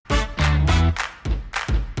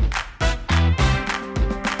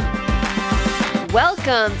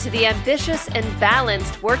Welcome to the Ambitious and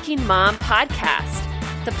Balanced Working Mom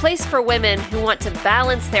podcast, the place for women who want to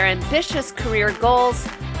balance their ambitious career goals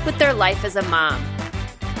with their life as a mom.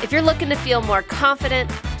 If you're looking to feel more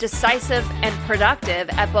confident, decisive, and productive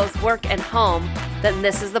at both work and home, then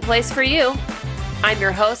this is the place for you. I'm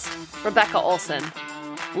your host, Rebecca Olson.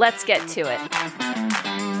 Let's get to it.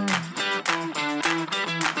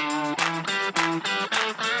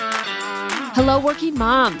 Hello, working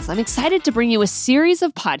moms. I'm excited to bring you a series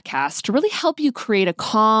of podcasts to really help you create a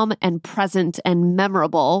calm and present and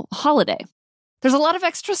memorable holiday. There's a lot of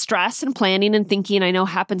extra stress and planning and thinking I know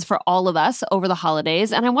happens for all of us over the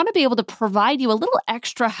holidays, and I want to be able to provide you a little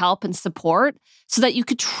extra help and support so that you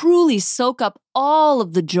could truly soak up all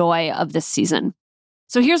of the joy of this season.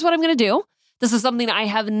 So here's what I'm going to do. This is something I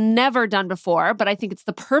have never done before, but I think it's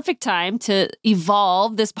the perfect time to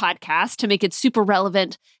evolve this podcast to make it super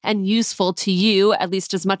relevant and useful to you, at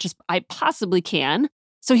least as much as I possibly can.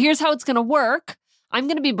 So here's how it's going to work. I'm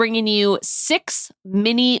going to be bringing you 6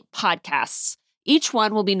 mini podcasts. Each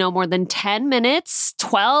one will be no more than 10 minutes,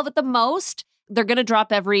 12 at the most. They're going to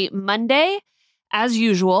drop every Monday, as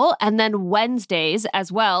usual, and then Wednesdays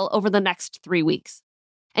as well over the next 3 weeks.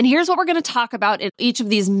 And here's what we're going to talk about in each of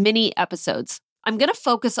these mini episodes. I'm going to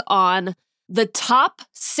focus on the top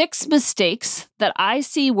 6 mistakes that I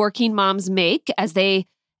see working moms make as they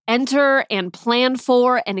enter and plan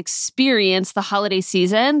for and experience the holiday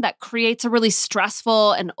season that creates a really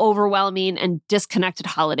stressful and overwhelming and disconnected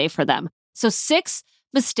holiday for them. So 6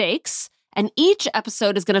 mistakes, and each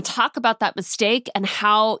episode is going to talk about that mistake and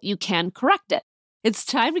how you can correct it. It's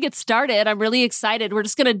time to get started. I'm really excited. We're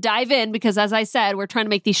just going to dive in because, as I said, we're trying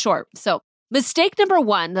to make these short. So mistake number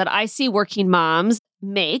 1 that I see working moms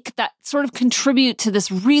make that sort of contribute to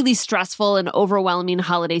this really stressful and overwhelming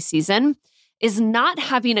holiday season is not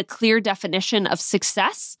having a clear definition of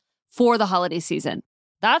success for the holiday season.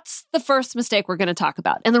 That's the first mistake we're going to talk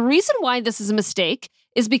about. And the reason why this is a mistake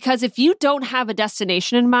is because if you don't have a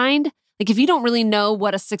destination in mind, like if you don't really know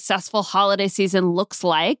what a successful holiday season looks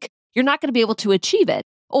like, you're not going to be able to achieve it.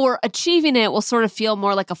 Or achieving it will sort of feel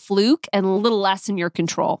more like a fluke and a little less in your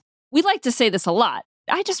control. We like to say this a lot.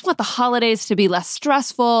 I just want the holidays to be less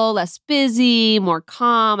stressful, less busy, more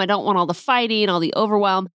calm. I don't want all the fighting, all the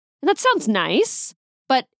overwhelm. And that sounds nice,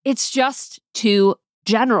 but it's just too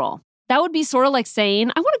general. That would be sort of like saying,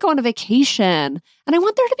 I want to go on a vacation and I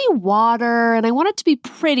want there to be water and I want it to be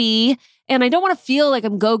pretty and I don't want to feel like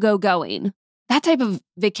I'm going. That type of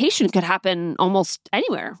vacation could happen almost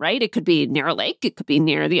anywhere, right? It could be near a lake. It could be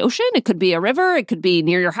near the ocean. It could be a river. It could be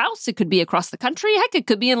near your house. It could be across the country. Heck, it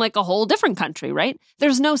could be in like a whole different country, right?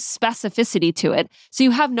 There's no specificity to it. So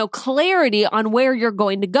you have no clarity on where you're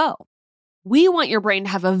going to go. We want your brain to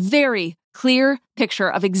have a very clear picture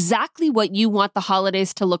of exactly what you want the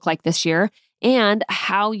holidays to look like this year and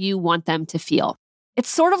how you want them to feel. It's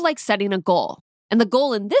sort of like setting a goal. And the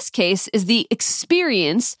goal in this case is the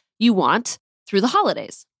experience you want through the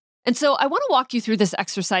holidays. And so I want to walk you through this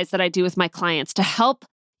exercise that I do with my clients to help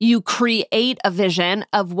you create a vision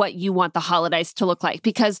of what you want the holidays to look like.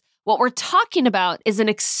 Because what we're talking about is an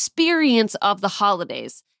experience of the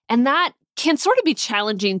holidays. And that can sort of be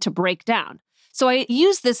challenging to break down. So I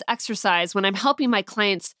use this exercise when I'm helping my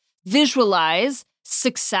clients visualize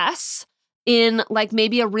success in like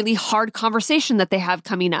maybe a really hard conversation that they have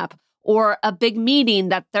coming up, or a big meeting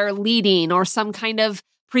that they're leading, or some kind of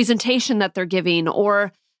presentation that they're giving,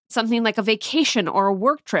 or something like a vacation or a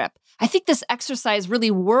work trip. I think this exercise really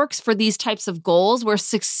works for these types of goals where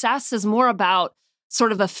success is more about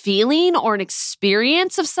sort of a feeling or an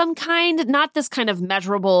experience of some kind, not this kind of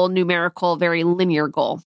measurable, numerical, very linear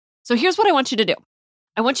goal. So here's what I want you to do.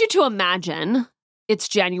 I want you to imagine it's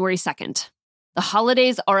January 2nd. The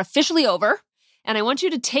holidays are officially over, and I want you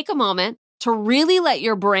to take a moment to really let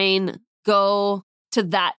your brain go to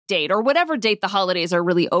that date or whatever date the holidays are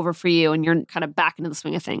really over for you and you're kind of back into the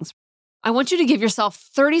swing of things. I want you to give yourself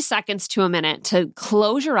 30 seconds to a minute to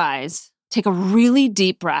close your eyes, take a really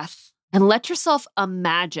deep breath, and let yourself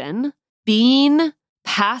imagine being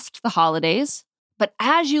past the holidays. But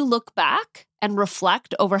as you look back and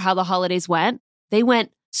reflect over how the holidays went, they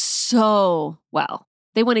went so well.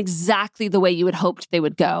 They went exactly the way you had hoped they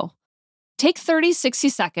would go. Take 30, 60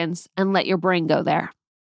 seconds and let your brain go there.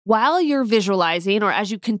 While you're visualizing, or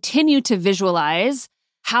as you continue to visualize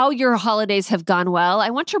how your holidays have gone well, I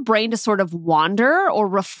want your brain to sort of wander or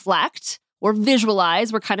reflect or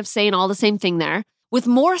visualize. We're kind of saying all the same thing there, with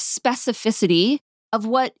more specificity of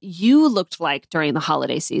what you looked like during the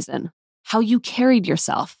holiday season, how you carried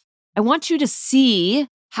yourself. I want you to see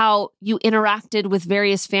how you interacted with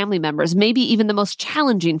various family members, maybe even the most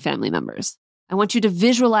challenging family members. I want you to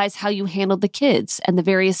visualize how you handled the kids and the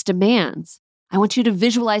various demands. I want you to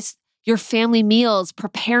visualize your family meals,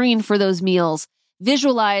 preparing for those meals.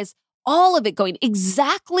 Visualize all of it going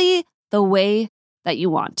exactly the way that you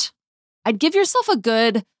want. I'd give yourself a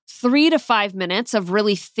good 3 to 5 minutes of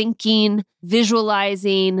really thinking,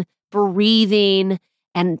 visualizing, breathing,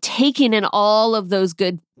 and taking in all of those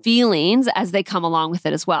good feelings as they come along with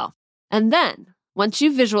it as well. And then once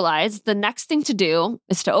you visualize, the next thing to do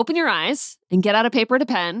is to open your eyes and get out a paper and a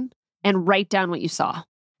pen and write down what you saw.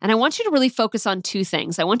 And I want you to really focus on 2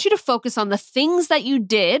 things. I want you to focus on the things that you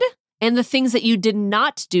did and the things that you did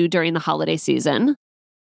not do during the holiday season.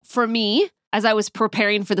 For me, as I was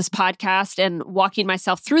preparing for this podcast and walking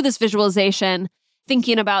myself through this visualization,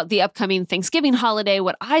 thinking about the upcoming Thanksgiving holiday,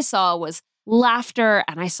 what I saw was laughter,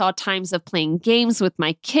 and I saw times of playing games with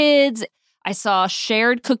my kids. I saw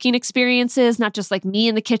shared cooking experiences, not just like me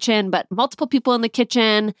in the kitchen, but multiple people in the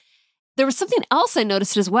kitchen. There was something else I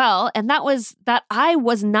noticed as well, and that was that I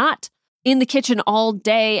was not in the kitchen all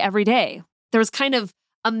day, every day. There was kind of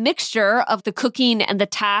a mixture of the cooking and the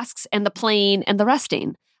tasks and the playing and the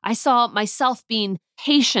resting. I saw myself being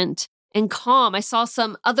patient and calm. I saw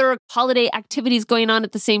some other holiday activities going on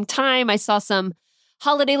at the same time. I saw some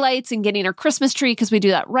holiday lights and getting our Christmas tree because we do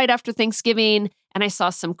that right after Thanksgiving. And I saw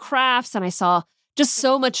some crafts and I saw just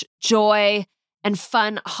so much joy and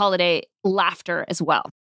fun holiday laughter as well.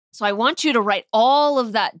 So I want you to write all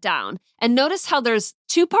of that down and notice how there's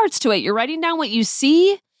 2 parts to it. You're writing down what you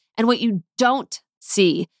see and what you don't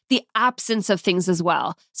see, the absence of things as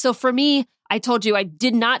well. So for me, I told you I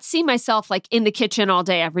did not see myself like in the kitchen all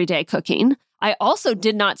day, every day cooking. I also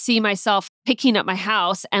did not see myself picking up my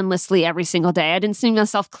house endlessly every single day. I didn't see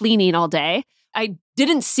myself cleaning all day. I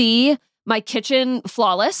didn't see my kitchen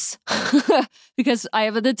flawless because I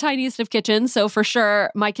have the tiniest of kitchens. So for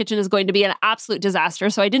sure, my kitchen is going to be an absolute disaster.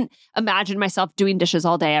 So I didn't imagine myself doing dishes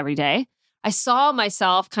all day, every day. I saw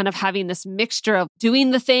myself kind of having this mixture of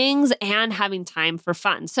doing the things and having time for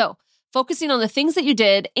fun. So focusing on the things that you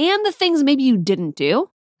did and the things maybe you didn't do.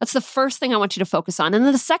 That's the first thing I want you to focus on. And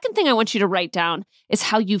then the second thing I want you to write down is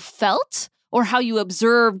how you felt or how you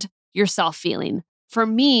observed yourself feeling. For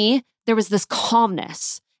me, there was this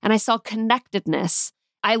calmness and I saw connectedness.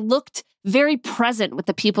 I looked very present with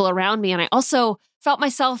the people around me. And I also felt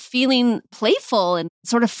myself feeling playful and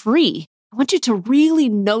sort of free. I want you to really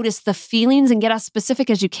notice the feelings and get as specific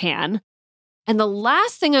as you can. And the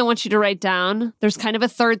last thing I want you to write down, there's kind of a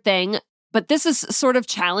third thing, but this is sort of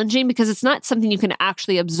challenging because it's not something you can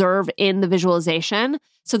actually observe in the visualization.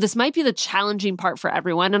 So this might be the challenging part for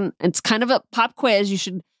everyone. And it's kind of a pop quiz. You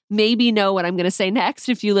should maybe know what I'm going to say next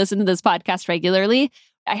if you listen to this podcast regularly.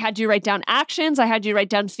 I had you write down actions. I had you write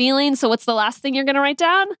down feelings. So what's the last thing you're going to write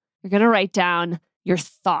down? You're going to write down your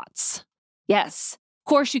thoughts. Yes. Of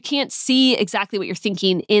course, you can't see exactly what you're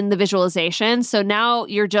thinking in the visualization. So now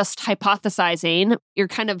you're just hypothesizing. You're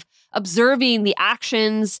kind of observing the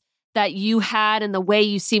actions that you had and the way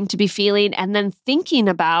you seem to be feeling, and then thinking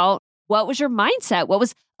about what was your mindset? What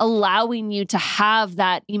was allowing you to have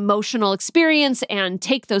that emotional experience and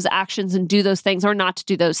take those actions and do those things or not to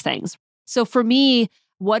do those things? So for me,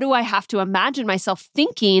 what do I have to imagine myself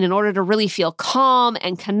thinking in order to really feel calm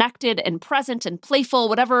and connected and present and playful,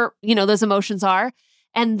 whatever, those emotions are?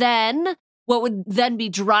 And then what would then be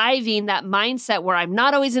driving that mindset where I'm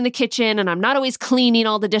not always in the kitchen and I'm not always cleaning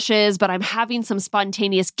all the dishes, but I'm having some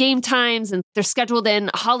spontaneous game times and they're scheduled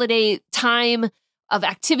in holiday time of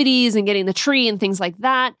activities and getting the tree and things like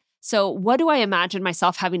that. So what do I imagine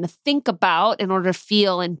myself having to think about in order to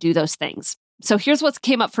feel and do those things? So here's what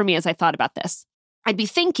came up for me as I thought about this. I'd be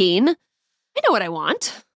thinking, I know what I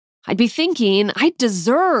want. I'd be thinking, I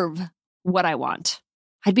deserve what I want.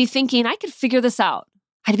 I'd be thinking, I could figure this out.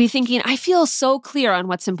 I'd be thinking, I feel so clear on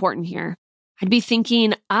what's important here. I'd be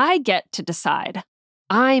thinking, I get to decide.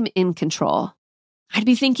 I'm in control. I'd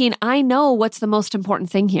be thinking, I know what's the most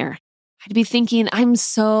important thing here. I'd be thinking, I'm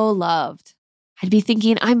so loved. I'd be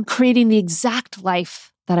thinking, I'm creating the exact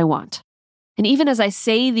life that I want. And even as I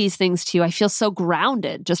say these things to you, I feel so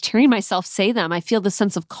grounded. Just hearing myself say them, I feel this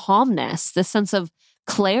sense of calmness, this sense of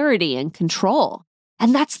clarity and control.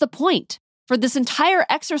 And that's the point. For this entire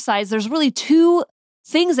exercise, there's really 2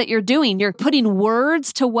 things that you're doing. You're putting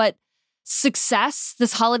words to what success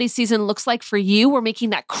this holiday season looks like for you. We're making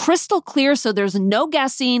that crystal clear so there's no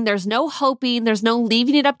guessing, there's no hoping, there's no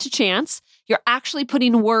leaving it up to chance. You're actually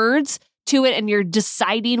putting words to it and you're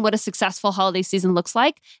deciding what a successful holiday season looks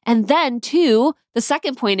like. And then 2, the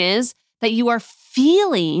second point is that you are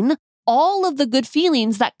feeling all of the good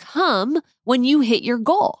feelings that come when you hit your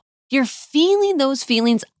goal. You're feeling those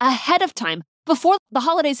feelings ahead of time before the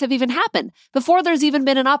holidays have even happened, before there's even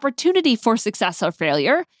been an opportunity for success or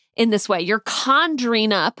failure in this way. You're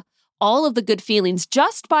conjuring up all of the good feelings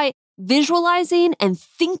just by visualizing and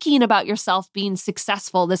thinking about yourself being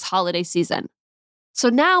successful this holiday season. So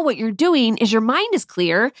now what you're doing is your mind is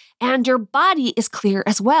clear and your body is clear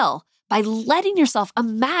as well. By letting yourself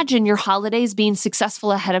imagine your holidays being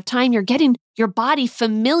successful ahead of time, you're getting your body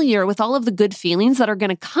familiar with all of the good feelings that are going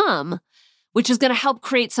to come, which is going to help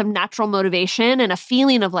create some natural motivation and a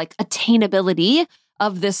feeling of like attainability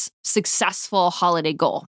of this successful holiday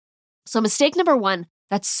goal. So mistake number one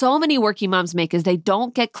that so many working moms make is they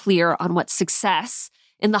don't get clear on what success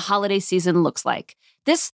in the holiday season looks like.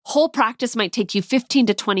 This whole practice might take you 15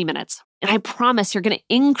 to 20 minutes. And I promise you're going to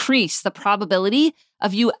increase the probability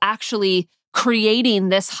of you actually creating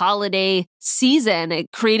this holiday season,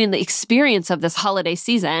 creating the experience of this holiday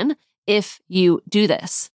season if you do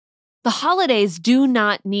this. The holidays do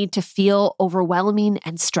not need to feel overwhelming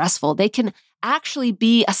and stressful. They can actually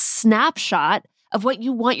be a snapshot of what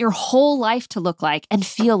you want your whole life to look like and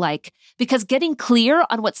feel like. Because getting clear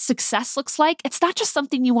on what success looks like, it's not just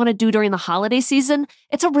something you want to do during the holiday season.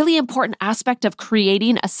 It's a really important aspect of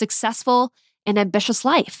creating a successful and ambitious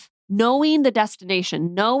life. Knowing the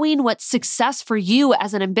destination, knowing what success for you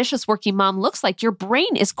as an ambitious working mom looks like, your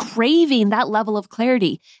brain is craving that level of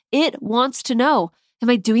clarity. It wants to know, am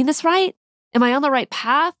I doing this right? Am I on the right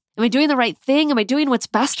path? Am I doing the right thing? Am I doing what's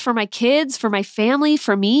best for my kids, for my family,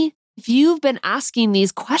 for me? If you've been asking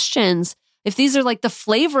these questions, if these are like the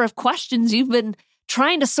flavor of questions you've been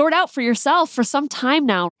trying to sort out for yourself for some time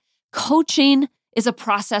now, coaching is a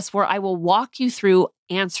process where I will walk you through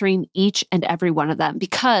answering each and every one of them,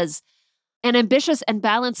 because an ambitious and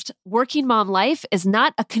balanced working mom life is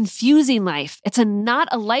not a confusing life. It's not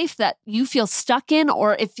a life that you feel stuck in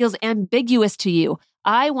or it feels ambiguous to you.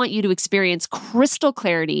 I want you to experience crystal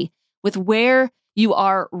clarity with where you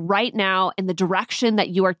are right now in the direction that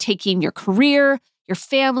you are taking your career, your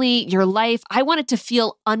family, your life. I want it to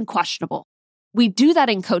feel unquestionable. We do that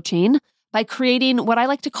in coaching by creating what I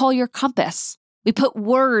like to call your compass. We put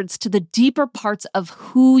words to the deeper parts of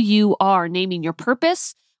who you are, naming your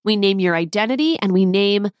purpose, we name your identity, and we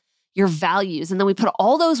name your values. And then we put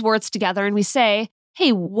all those words together and we say,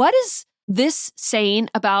 hey, what is this saying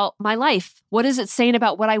about my life? What is it saying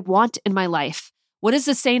about what I want in my life? What is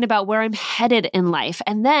this saying about where I'm headed in life?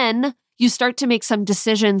 And then you start to make some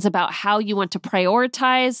decisions about how you want to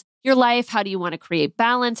prioritize your life. How do you want to create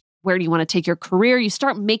balance? Where do you want to take your career? You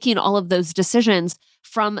start making all of those decisions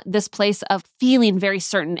from this place of feeling very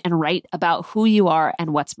certain and right about who you are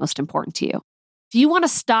and what's most important to you. If you want to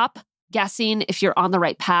stop guessing if you're on the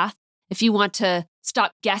right path, if you want to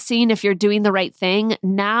stop guessing if you're doing the right thing,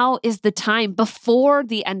 now is the time before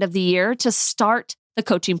the end of the year to start the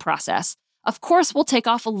coaching process. Of course, we'll take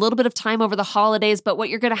off a little bit of time over the holidays, but what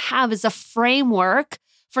you're going to have is a framework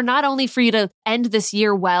for not only for you to end this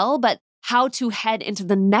year well, but how to head into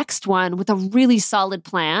the next one with a really solid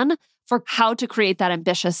plan for how to create that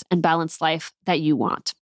ambitious and balanced life that you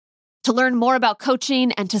want. To learn more about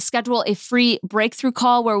coaching and to schedule a free breakthrough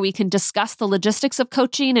call where we can discuss the logistics of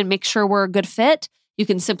coaching and make sure we're a good fit, you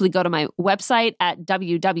can simply go to my website at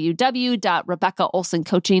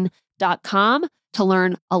www.rebeccaolsoncoaching.com to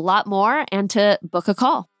learn a lot more and to book a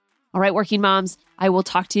call. All right, working moms, I will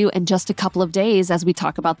talk to you in just a couple of days as we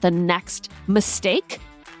talk about the next mistake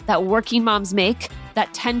that working moms make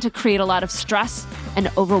that tend to create a lot of stress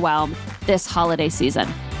and overwhelm this holiday season.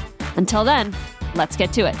 Until then, let's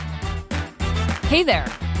get to it. Hey there,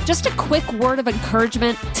 just a quick word of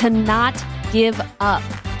encouragement to not give up.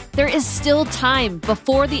 There is still time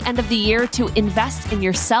before the end of the year to invest in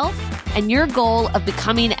yourself and your goal of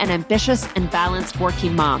becoming an ambitious and balanced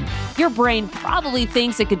working mom. Your brain probably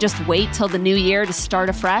thinks it could just wait till the new year to start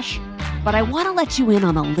afresh, but I want to let you in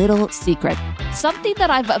on a little secret, something that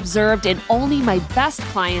I've observed in only my best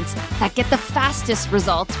clients that get the fastest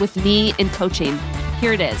results with me in coaching.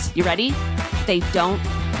 Here it is. You ready? They don't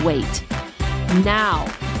wait. Now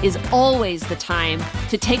is always the time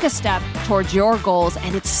to take a step towards your goals,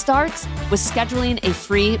 and it starts with scheduling a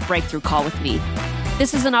free breakthrough call with me.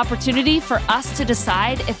 This is an opportunity for us to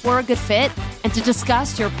decide if we're a good fit and to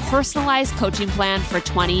discuss your personalized coaching plan for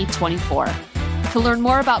 2024. To learn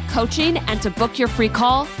more about coaching and to book your free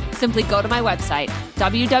call, simply go to my website,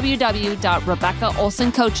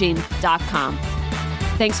 www.rebeccaolsoncoaching.com.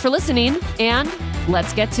 Thanks for listening, and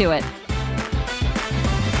let's get to it.